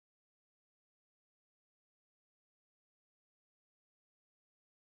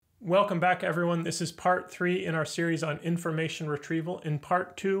Welcome back, everyone. This is part 3 in our series on information retrieval. In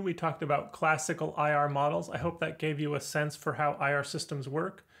part 2, we talked about classical IR models. I hope that gave you a sense for how IR systems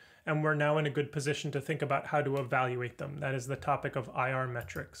work, and we're now in a good position to think about how to evaluate them. That is the topic of IR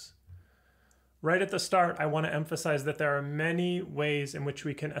metrics. Right at the start, I want to emphasize that there are many ways in which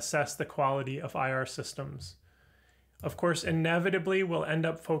we can assess the quality of IR systems. Of course, inevitably, we'll end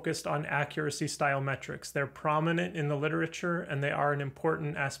up focused on accuracy style metrics. They're prominent in the literature, and they are an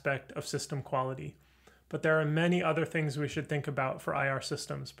important aspect of system quality. But there are many other things we should think about for IR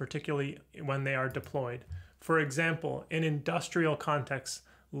systems, particularly when they are deployed. For example, in industrial contexts,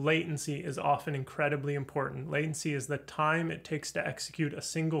 latency is often incredibly important. Latency is the time it takes to execute a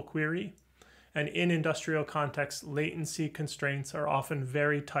single query. And in industrial contexts, latency constraints are often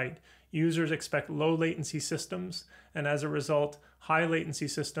very tight. Users expect low latency systems, and as a result, high latency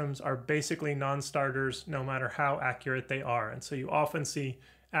systems are basically non-starters no matter how accurate they are. And so you often see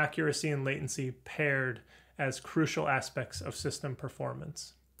accuracy and latency paired as crucial aspects of system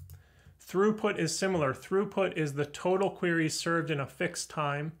performance. Throughput is similar. Throughput is the total queries served in a fixed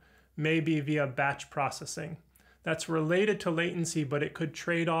time, maybe via batch processing. That's related to latency, but it could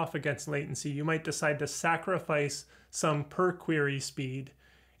trade off against latency. You might decide to sacrifice some per query speed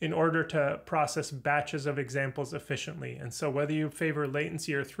in order to process batches of examples efficiently. And so whether you favor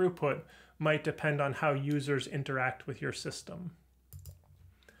latency or throughput might depend on how users interact with your system.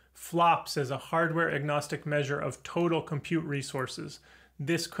 FLOPS is a hardware agnostic measure of total compute resources.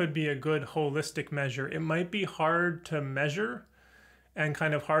 This could be a good holistic measure. It might be hard to measure and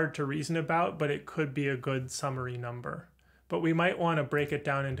kind of hard to reason about, but it could be a good summary number. But we might want to break it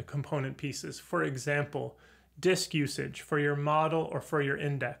down into component pieces. For example, disk usage for your model or for your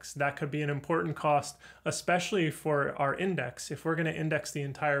index. That could be an important cost, especially for our index. If we're going to index the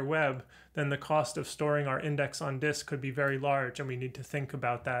entire web, then the cost of storing our index on disk could be very large, and we need to think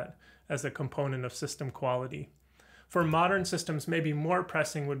about that as a component of system quality. For modern systems, maybe more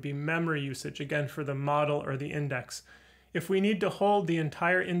pressing would be memory usage, again for the model or the index. If we need to hold the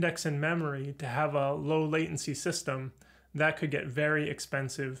entire index in memory to have a low latency system, that could get very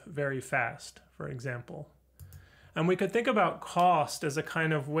expensive very fast, for example. And we could think about cost as a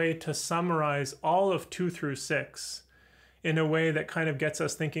kind of way to summarize all of 2 through 6 in a way that kind of gets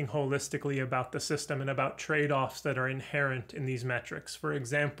us thinking holistically about the system and about trade-offs that are inherent in these metrics. For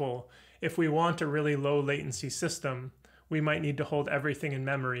example, if we want a really low latency system, we might need to hold everything in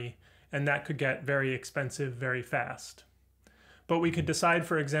memory, and that could get very expensive very fast. But we could decide,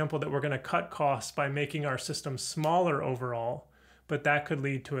 for example, that we're going to cut costs by making our system smaller overall, but that could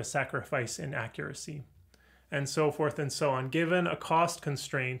lead to a sacrifice in accuracy, and so forth and so on. Given a cost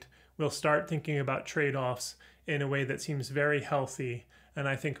constraint, we'll start thinking about trade-offs in a way that seems very healthy, and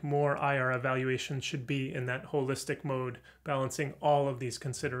I think more IR evaluation should be in that holistic mode, balancing all of these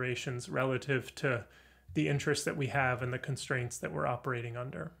considerations relative to the interests that we have and the constraints that we're operating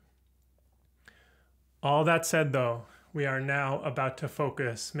under. All that said, though, we are now about to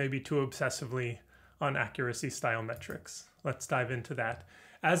focus, maybe too obsessively, on accuracy style metrics. Let's dive into that.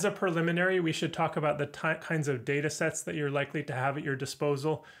 As a preliminary, we should talk about the kinds of data sets that you're likely to have at your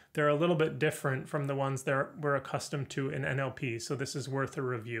disposal. They're a little bit different from the ones that we're accustomed to in NLP, so this is worth a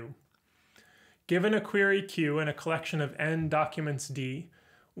review. Given a query Q and a collection of n documents D,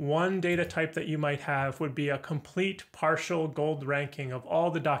 one data type that you might have would be a complete partial gold ranking of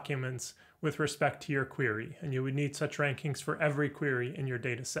all the documents with respect to your query, and you would need such rankings for every query in your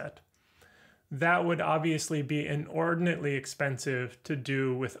data set. That would obviously be inordinately expensive to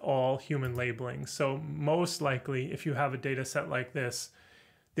do with all human labeling. So most likely, if you have a data set like this,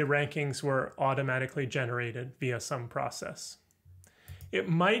 the rankings were automatically generated via some process. It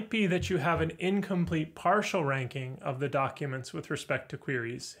might be that you have an incomplete partial ranking of the documents with respect to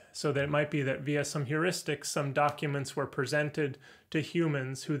queries. So that it might be that via some heuristics, some documents were presented to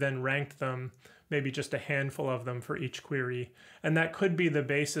humans who then ranked them, maybe just a handful of them for each query. And that could be the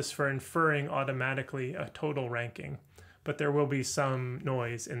basis for inferring automatically a total ranking. But there will be some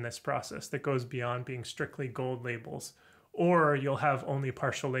noise in this process that goes beyond being strictly gold labels. Or you'll have only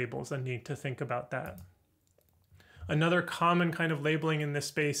partial labels and need to think about that. Another common kind of labeling in this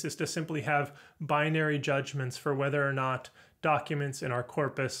space is to simply have binary judgments for whether or not documents in our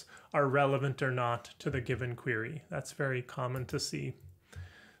corpus are relevant or not to the given query. That's very common to see.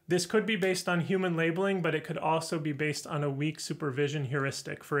 This could be based on human labeling, but it could also be based on a weak supervision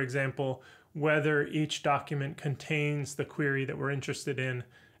heuristic. For example, whether each document contains the query that we're interested in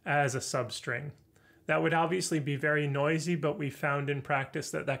as a substring. That would obviously be very noisy, but we found in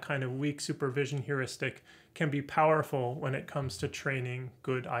practice that that kind of weak supervision heuristic can be powerful when it comes to training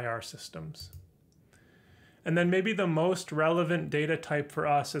good IR systems. And then maybe the most relevant data type for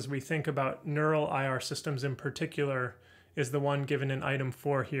us as we think about neural IR systems in particular is the one given in item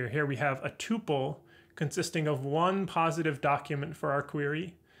 4 here. Here we have a tuple consisting of one positive document for our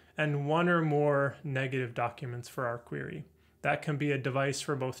query and one or more negative documents for our query. That can be a device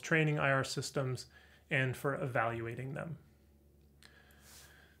for both training IR systems and for evaluating them.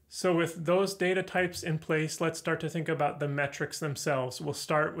 So with those data types in place, let's start to think about the metrics themselves. We'll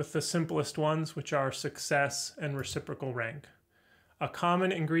start with the simplest ones, which are success and reciprocal rank. A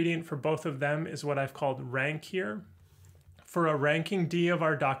common ingredient for both of them is what I've called rank here. For a ranking D of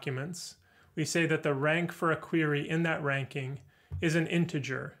our documents, we say that the rank for a query in that ranking is an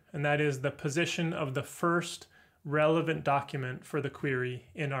integer, and that is the position of the first relevant document for the query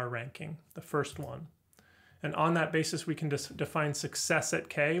in our ranking, the first one. And on that basis, we can define success at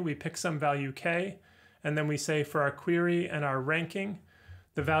k. We pick some value k, and then we say for our query and our ranking,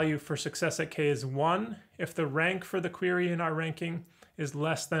 the value for success at k is 1 if the rank for the query in our ranking is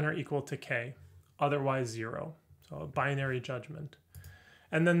less than or equal to k, otherwise 0. So a binary judgment.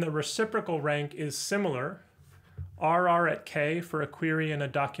 And then the reciprocal rank is similar. RR at k for a query and a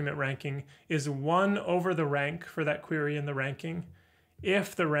document ranking is 1 over the rank for that query in the ranking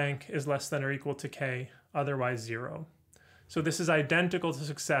if the rank is less than or equal to k, otherwise 0. So this is identical to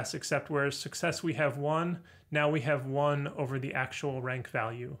success, except whereas success we have 1, now we have 1 over the actual rank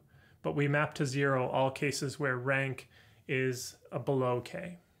value. But we map to 0 all cases where rank is below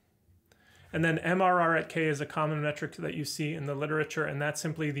k. And then MRR at k is a common metric that you see in the literature, and that's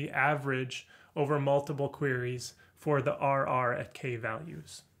simply the average over multiple queries for the RR at k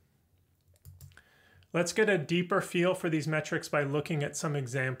values. Let's get a deeper feel for these metrics by looking at some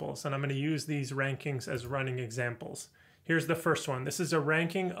examples, and I'm going to use these rankings as running examples. Here's the first one. This is a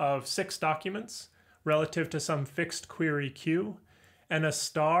ranking of 6 documents relative to some fixed query Q, and a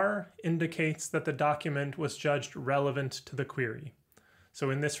star indicates that the document was judged relevant to the query. So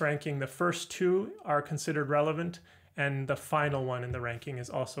in this ranking, the first 2 are considered relevant, and the final one in the ranking is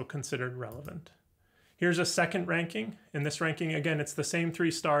also considered relevant. Here's a second ranking. In this ranking, again, it's the same 3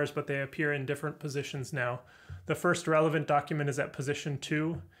 stars, but they appear in different positions now. The first relevant document is at position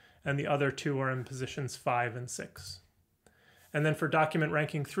 2, and the other 2 are in positions 5 and 6. And then for document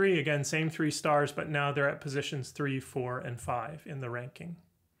ranking 3, again, same 3 stars, but now they're at positions 3, 4, and 5 in the ranking.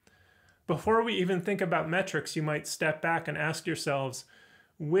 Before we even think about metrics, you might step back and ask yourselves,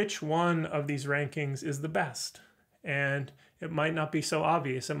 which one of these rankings is the best? And it might not be so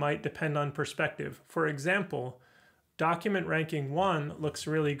obvious. It might depend on perspective. For example, document ranking 1 looks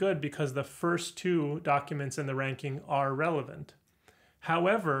really good because the first 2 documents in the ranking are relevant.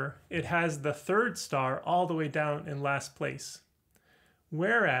 However, it has the 3rd star all the way down in last place.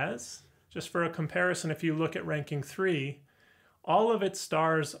 Whereas, just for a comparison, if you look at ranking 3, all of its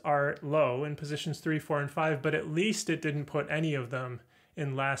stars are low in positions 3, 4, and 5, but at least it didn't put any of them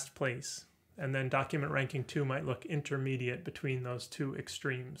in last place. And then document ranking 2 might look intermediate between those 2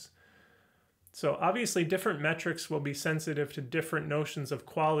 extremes. So obviously different metrics will be sensitive to different notions of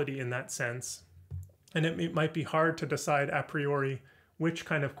quality in that sense. And it might be hard to decide a priori which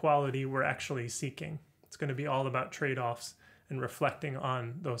kind of quality we're actually seeking. It's going to be all about trade-offs and reflecting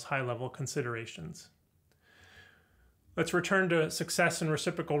on those high-level considerations. Let's return to success and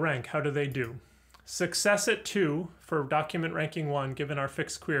reciprocal rank. How do they do? Success at 2 for document ranking 1 given our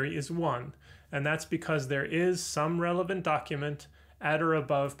fixed query is 1, and that's because there is some relevant document at or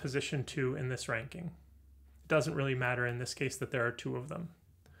above position 2 in this ranking. It doesn't really matter in this case that there are 2 of them.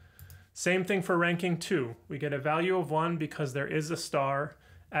 Same thing for ranking 2. We get a value of 1 because there is a star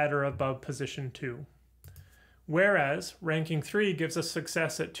at or above position 2. Whereas ranking 3 gives us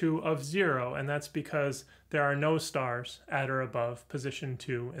success at 2 of 0, and that's because there are no stars at or above position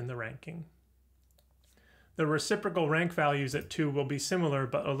 2 in the ranking. The reciprocal rank values at 2 will be similar,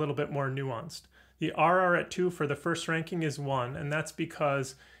 but a little bit more nuanced. The RR at 2 for the first ranking is 1, and that's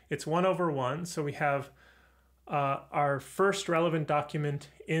because it's 1 over 1, so we have our first relevant document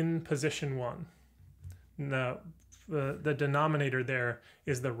in position 1. The denominator there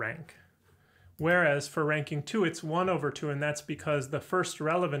is the rank. Whereas for ranking 2, it's 1 over 2, and that's because the first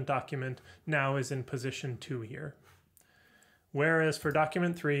relevant document now is in position 2 here. Whereas for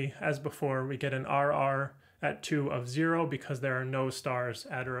document 3, as before, we get an RR at 2 of 0 because there are no stars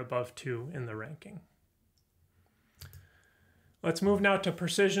at or above 2 in the ranking. Let's move now to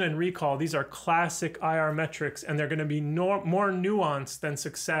precision and recall. These are classic IR metrics, and they're going to be more nuanced than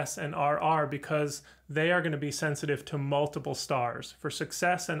success and RR because they are going to be sensitive to multiple stars. For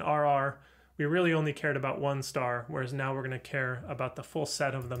success and RR, we really only cared about 1 star, whereas now we're going to care about the full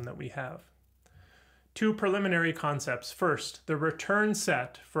set of them that we have. 2 preliminary concepts. First, the return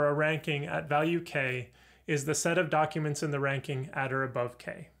set for a ranking at value k is the set of documents in the ranking at or above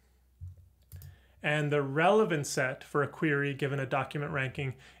K. And the relevant set for a query given a document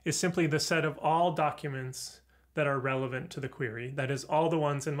ranking is simply the set of all documents that are relevant to the query. That is, all the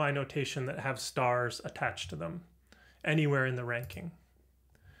ones in my notation that have stars attached to them, anywhere in the ranking.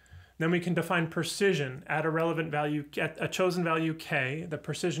 Then we can define precision at a relevant value, at a chosen value K, the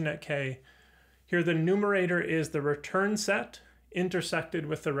precision at K. Here the numerator is the return set intersected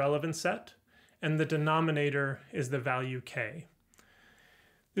with the relevant set, and the denominator is the value K.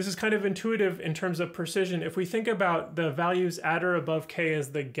 This is kind of intuitive in terms of precision. If we think about the values at or above K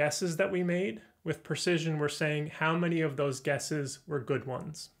as the guesses that we made, with precision we're saying how many of those guesses were good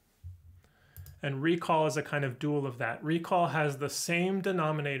ones. And recall is a kind of dual of that. Recall has the same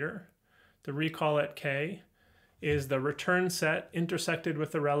denominator. The recall at K is the return set intersected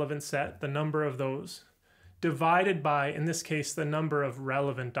with the relevant set, the number of those, divided by, in this case, the number of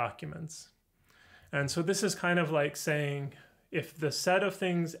relevant documents. And so this is kind of like saying, if the set of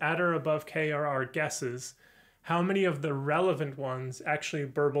things at or above K are our guesses, how many of the relevant ones actually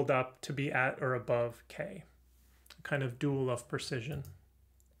burbled up to be at or above K? A kind of dual of precision.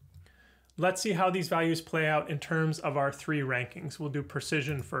 Let's see how these values play out in terms of our three rankings. We'll do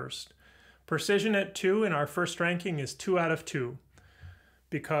precision first. Precision at 2 in our first ranking is 2 out of 2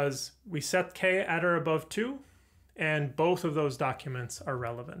 because we set K at or above 2 and both of those documents are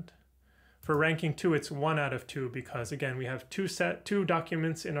relevant. For ranking 2, it's 1 out of 2 because, again, we have two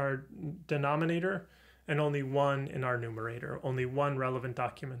documents in our denominator and only one in our numerator, only one relevant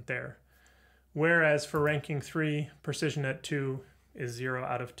document there. Whereas for ranking 3, precision at 2 is 0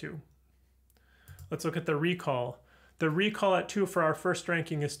 out of 2. Let's look at the recall. The recall at 2 for our first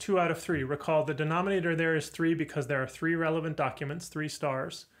ranking is 2 out of 3. Recall the denominator there is 3 because there are 3 relevant documents, 3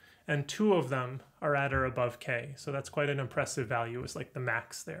 stars, and 2 of them are at or above K. So that's quite an impressive value. It's like the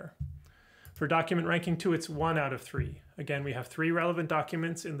max there. For document ranking 2, it's 1 out of 3. Again, we have 3 relevant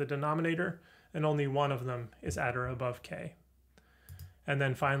documents in the denominator, and only one of them is at or above K. And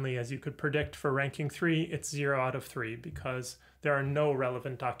then finally, as you could predict for ranking 3, it's 0 out of 3 because there are no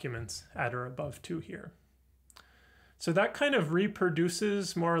relevant documents at or above 2 here. So that kind of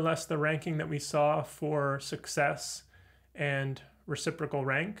reproduces more or less the ranking that we saw for success and reciprocal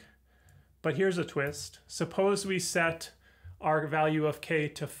rank. But here's a twist. Suppose we set our value of K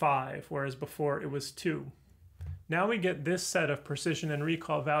to 5, whereas before it was 2. Now we get this set of precision and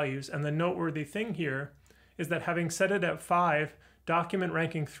recall values, and the noteworthy thing here is that having set it at 5, document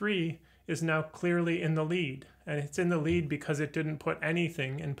ranking 3 is now clearly in the lead. And it's in the lead because it didn't put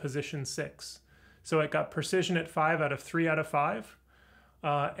anything in position 6. So it got precision at 5 out of 3 out of 5,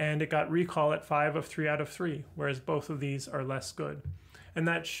 and it got recall at 5 of 3 out of 3, whereas both of these are less good. And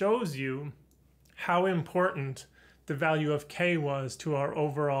that shows you how important the value of K was to our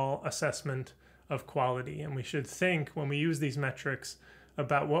overall assessment of quality. And we should think when we use these metrics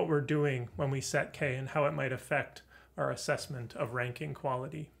about what we're doing when we set K and how it might affect our assessment of ranking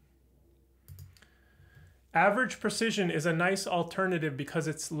quality. Average precision is a nice alternative because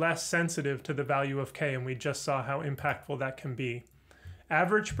it's less sensitive to the value of K, and we just saw how impactful that can be.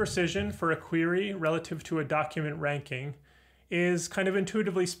 Average precision for a query relative to a document ranking is kind of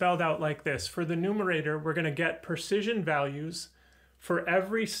intuitively spelled out like this. For the numerator, we're going to get precision values for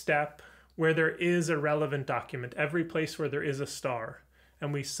every step where there is a relevant document, every place where there is a star,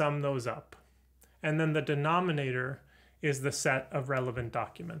 and we sum those up. And then the denominator is the set of relevant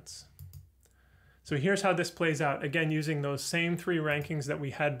documents. So here's how this plays out. Again, using those same 3 rankings that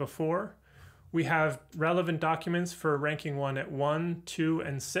we had before, we have relevant documents for ranking 1 at 1, 2,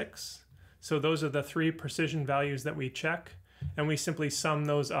 and 6. So those are the 3 precision values that we check, and we simply sum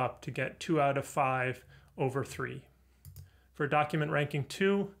those up to get 2 out of 5 over 3. For document ranking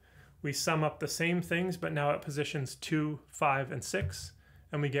 2, we sum up the same things, but now at positions 2, 5, and 6,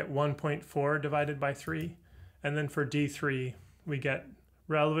 and we get 1.4 divided by 3. And then for D3, we get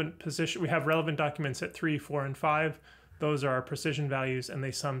relevant position. We have relevant documents at 3, 4, and 5. Those are our precision values, and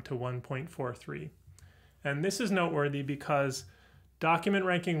they sum to 1.43. And this is noteworthy because document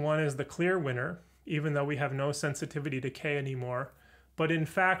ranking 1 is the clear winner, even though we have no sensitivity to K anymore. But in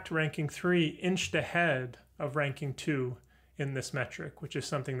fact, ranking 3 inched ahead of ranking 2 in this metric, which is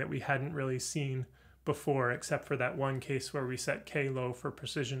something that we hadn't really seen before, except for that one case where we set K low for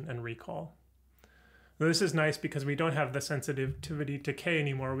precision and recall. Now, this is nice because we don't have the sensitivity to K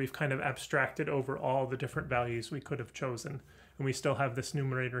anymore. We've kind of abstracted over all the different values we could have chosen. And we still have this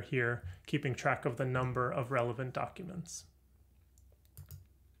numerator here, keeping track of the number of relevant documents.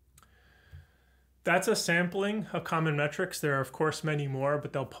 That's a sampling of common metrics. There are, of course, many more,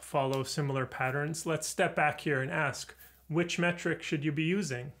 but they'll follow similar patterns. Let's step back here and ask, which metric should you be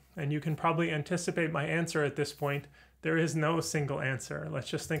using? And you can probably anticipate my answer at this point. There is no single answer. Let's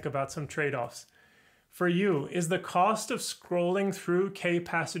just think about some trade-offs. For you, is the cost of scrolling through K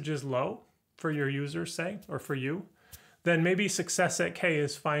passages low for your users, say, or for you? Then maybe success at K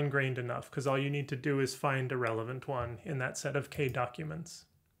is fine-grained enough because all you need to do is find a relevant one in that set of K documents.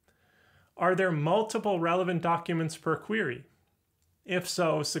 Are there multiple relevant documents per query? If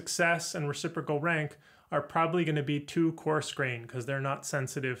so, success and reciprocal rank are probably going to be too coarse-grained because they're not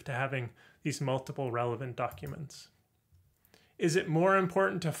sensitive to having these multiple relevant documents. Is it more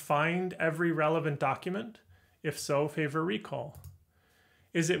important to find every relevant document? If so, favor recall.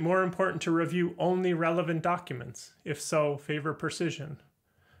 Is it more important to review only relevant documents? If so, favor precision.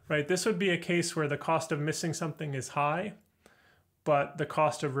 Right? This would be a case where the cost of missing something is high, but the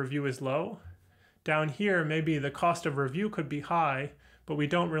cost of review is low. Down here, maybe the cost of review could be high, but we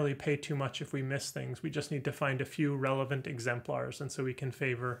don't really pay too much if we miss things. We just need to find a few relevant exemplars, and so we can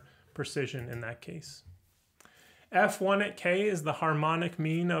favor precision in that case. F1 at K is the harmonic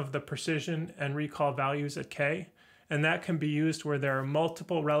mean of the precision and recall values at K, and that can be used where there are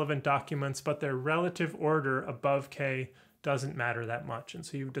multiple relevant documents, but their relative order above K doesn't matter that much, and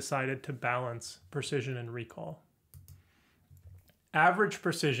so you've decided to balance precision and recall. Average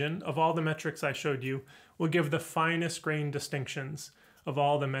precision of all the metrics I showed you will give the finest grain distinctions of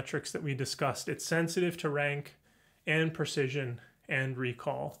all the metrics that we discussed. It's sensitive to rank and precision and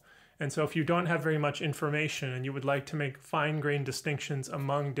recall. And so if you don't have very much information and you would like to make fine-grained distinctions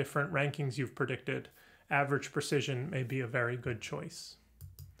among different rankings you've predicted, average precision may be a very good choice.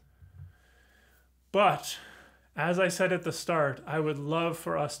 But as I said at the start, I would love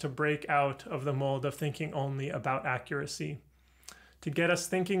for us to break out of the mold of thinking only about accuracy. To get us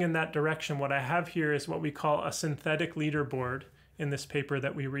thinking in that direction, what I have here is what we call a synthetic leaderboard in this paper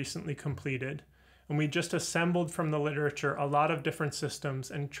that we recently completed. And we just assembled from the literature a lot of different systems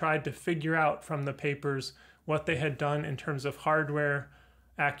and tried to figure out from the papers what they had done in terms of hardware,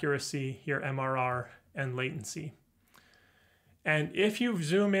 accuracy, your MRR, and latency. And if you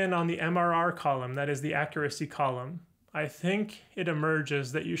zoom in on the MRR column, that is the accuracy column, I think it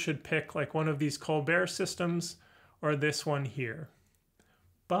emerges that you should pick like one of these Colbert systems or this one here.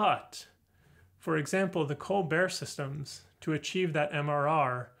 But, for example, the Colbert systems, to achieve that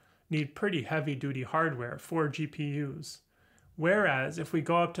MRR, need pretty heavy-duty hardware, 4 GPUs. Whereas, if we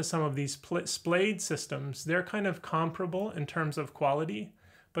go up to some of these splayed systems, they're kind of comparable in terms of quality,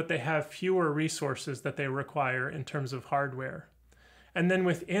 but they have fewer resources that they require in terms of hardware. And then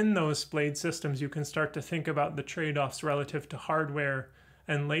within those splayed systems, you can start to think about the trade-offs relative to hardware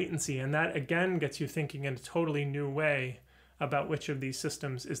and latency, and that again gets you thinking in a totally new way about which of these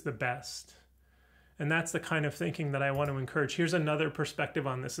systems is the best. And that's the kind of thinking that I want to encourage. Here's another perspective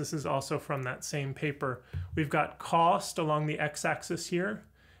on this. This is also from that same paper. We've got cost along the x-axis here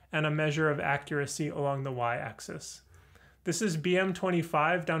and a measure of accuracy along the y-axis. This is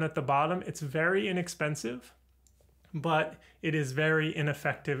BM25 down at the bottom. It's very inexpensive, but it is very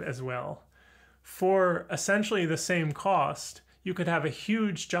ineffective as well. For essentially the same cost, you could have a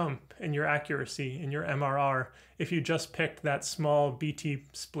huge jump in your accuracy, in your MRR, if you just picked that small BT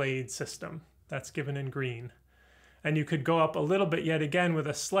splayed system that's given in green. And you could go up a little bit yet again with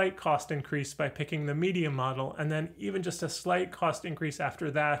a slight cost increase by picking the medium model, and then even just a slight cost increase after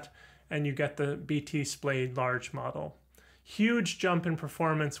that, and you get the BT splayed large model. Huge jump in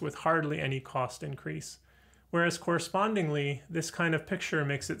performance with hardly any cost increase. Whereas correspondingly, this kind of picture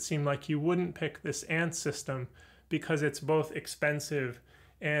makes it seem like you wouldn't pick this ANT system because it's both expensive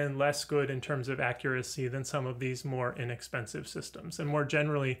and less good in terms of accuracy than some of these more inexpensive systems. And more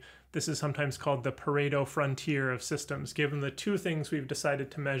generally, this is sometimes called the Pareto frontier of systems. Given the two things we've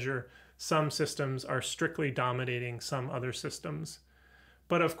decided to measure, some systems are strictly dominating some other systems.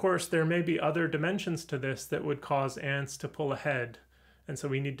 But of course, there may be other dimensions to this that would cause ants to pull ahead. And so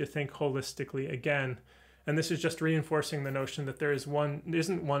we need to think holistically again. And this is just reinforcing the notion that there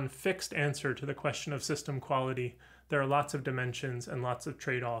isn't one fixed answer to the question of system quality. There are lots of dimensions and lots of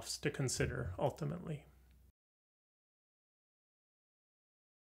trade-offs to consider ultimately.